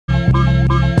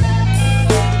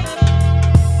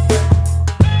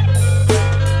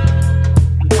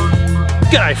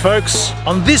G'day folks,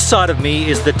 on this side of me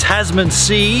is the Tasman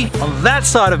Sea, on that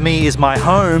side of me is my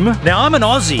home. Now I'm an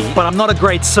Aussie, but I'm not a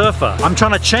great surfer. I'm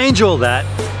trying to change all that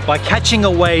by catching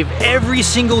a wave every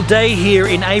single day here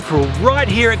in April, right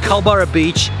here at Culburra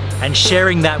Beach, and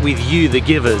sharing that with you, the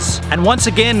givers. And once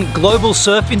again, Global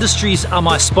Surf Industries are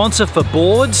my sponsor for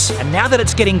boards, and now that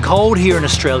it's getting cold here in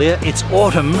Australia, it's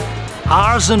autumn,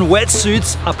 Artisan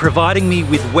Wetsuits are providing me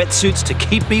with wetsuits to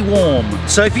keep me warm.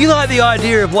 So if you like the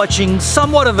idea of watching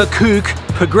somewhat of a kook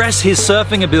progress his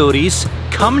surfing abilities,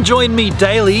 come join me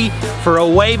daily for a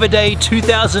Wave a Day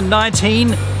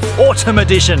 2019 Autumn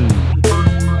Edition.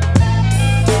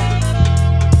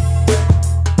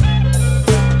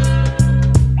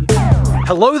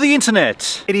 Hello the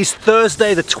internet! It is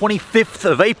Thursday the 25th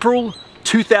of April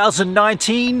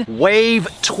 2019, Wave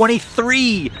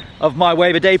 23 of my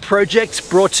Wave a Day project,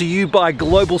 brought to you by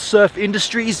Global Surf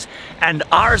Industries and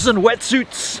Artisan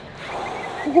Wetsuits.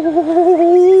 I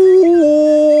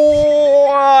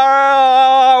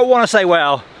want to say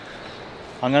wow.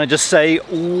 I'm going to just say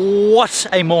what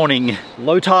a morning.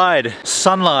 Low tide,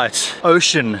 sunlight,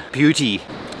 ocean, beauty.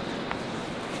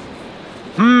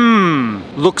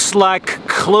 Looks like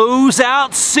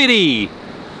Closeout City.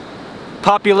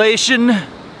 Population,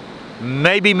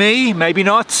 maybe me, maybe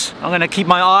not. I'm gonna keep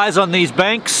my eyes on these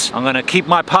banks. I'm gonna keep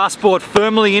my passport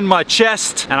firmly in my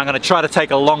chest, and I'm gonna try to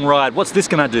take a long ride. What's this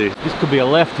gonna do? This could be a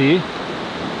left here.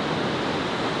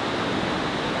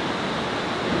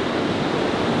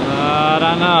 I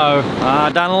don't know. I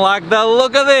don't like the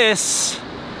look of this.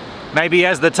 Maybe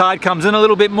as the tide comes in a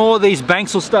little bit more, these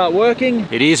banks will start working.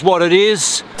 It is what it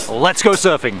is. Let's go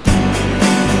surfing.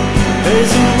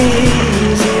 There's an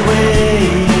easy way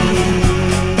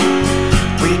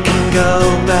we can go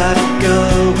about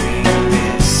going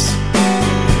this.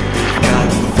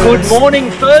 Good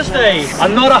morning, Thursday.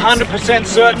 I'm not 100%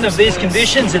 certain of these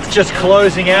conditions. It's just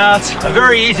closing out. A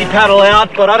very easy paddle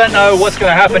out, but I don't know what's going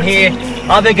to happen here.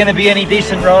 Are there going to be any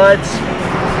decent rides?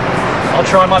 I'll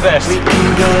try my best. We can go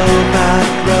about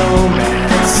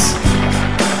romance.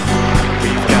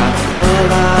 We've got all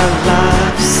our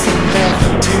lives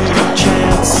left to the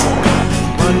chance.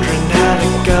 Wondering how to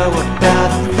go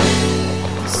about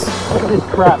this. Look at this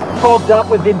crap. Fogged up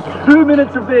within 2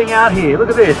 minutes of being out here. Look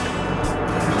at this.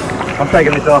 I'm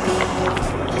taking this off.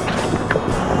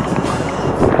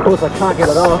 Of course I can't get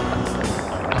it off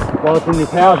while it's in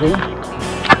this housing.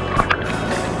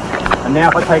 And now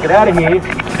if I take it out of here,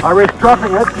 I risk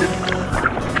dropping it.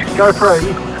 GoPro,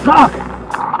 you suck!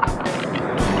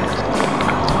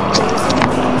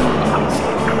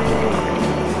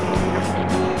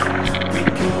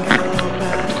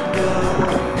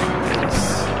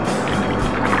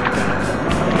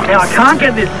 Now I can't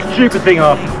get this stupid thing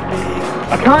off.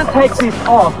 I can't take this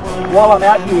off while I'm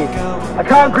out here. I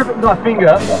can't grip it with my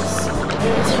finger.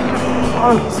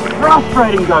 Oh,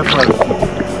 frustrating,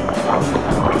 GoPro.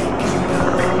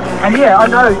 And yeah, I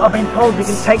know, I've been told you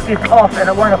can take this off and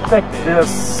it won't affect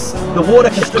the water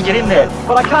can still get in there.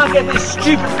 But I can't get this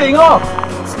stupid thing off.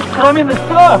 And I'm in the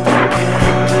surf.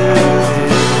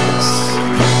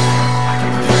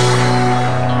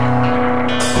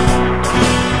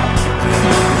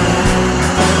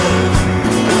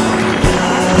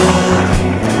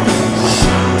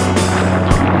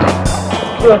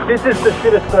 Look, this is the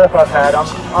shittest surf I've had.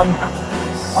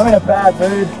 I'm in a bad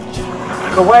mood.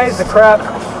 The waves are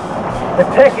crap. The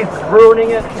tech is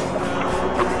ruining it.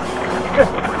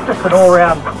 Just an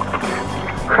all-round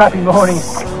crappy morning.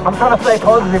 I'm trying to stay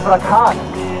positive, but I can't.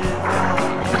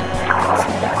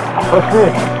 What's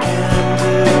this?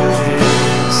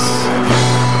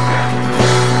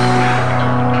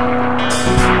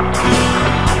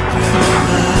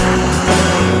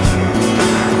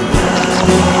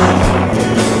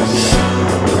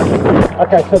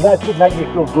 Okay, so that should make me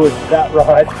feel good, that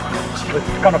ride. It was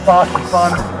kind of fast and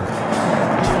fun.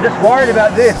 I'm just worried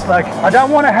about this, like, I don't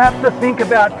want to have to think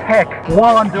about tech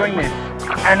while I'm doing this.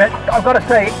 And I've got to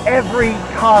say, every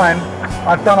time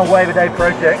I've done a Wave a Day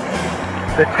project,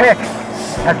 the tech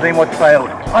has been what's failed.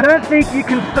 I don't think you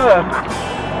can surf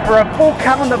for a full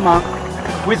calendar month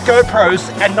with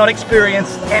GoPros and not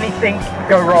experience anything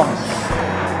go wrong.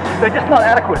 They're just not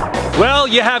adequate. Well,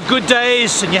 you have good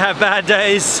days and you have bad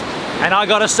days. And I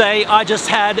gotta say, I just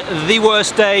had the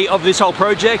worst day of this whole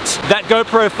project. That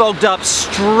GoPro fogged up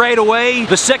straight away.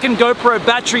 The second GoPro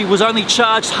battery was only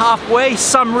charged halfway.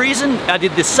 Some reason, I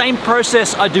did the same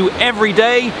process I do every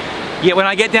day. Yet when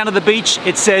I get down to the beach,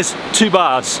 it says 2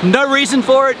 bars. No reason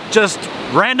for it, just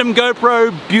random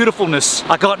GoPro beautifulness.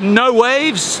 I got no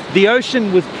waves. The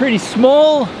ocean was pretty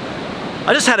small.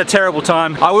 I just had a terrible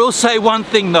time. I will say one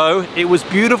thing though, it was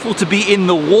beautiful to be in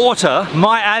the water.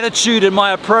 My attitude and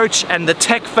my approach and the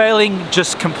tech failing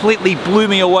just completely blew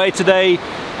me away today,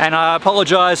 and I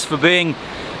apologize for being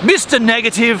Mr.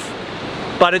 Negative,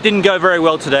 but it didn't go very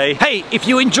well today. Hey, if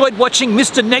you enjoyed watching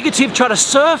Mr. Negative try to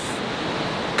surf,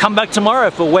 come back tomorrow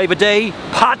for Wave a Day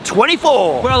Part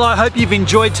 24. Well, I hope you've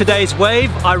enjoyed today's wave.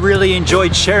 I really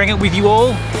enjoyed sharing it with you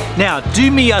all. Now,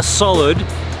 do me a solid.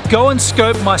 Go and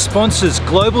scope my sponsors,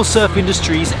 Global Surf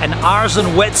Industries and Artisan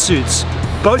Wetsuits.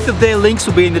 Both of their links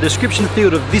will be in the description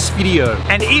field of this video.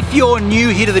 And if you're new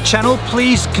here to the channel,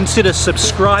 please consider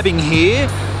subscribing here.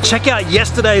 Check out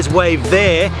yesterday's wave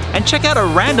there, and check out a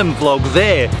random vlog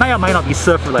there. May or may not be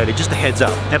surf related, just a heads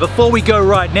up. Now before we go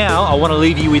right now, I want to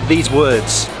leave you with these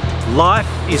words. Life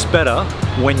is better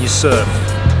when you surf.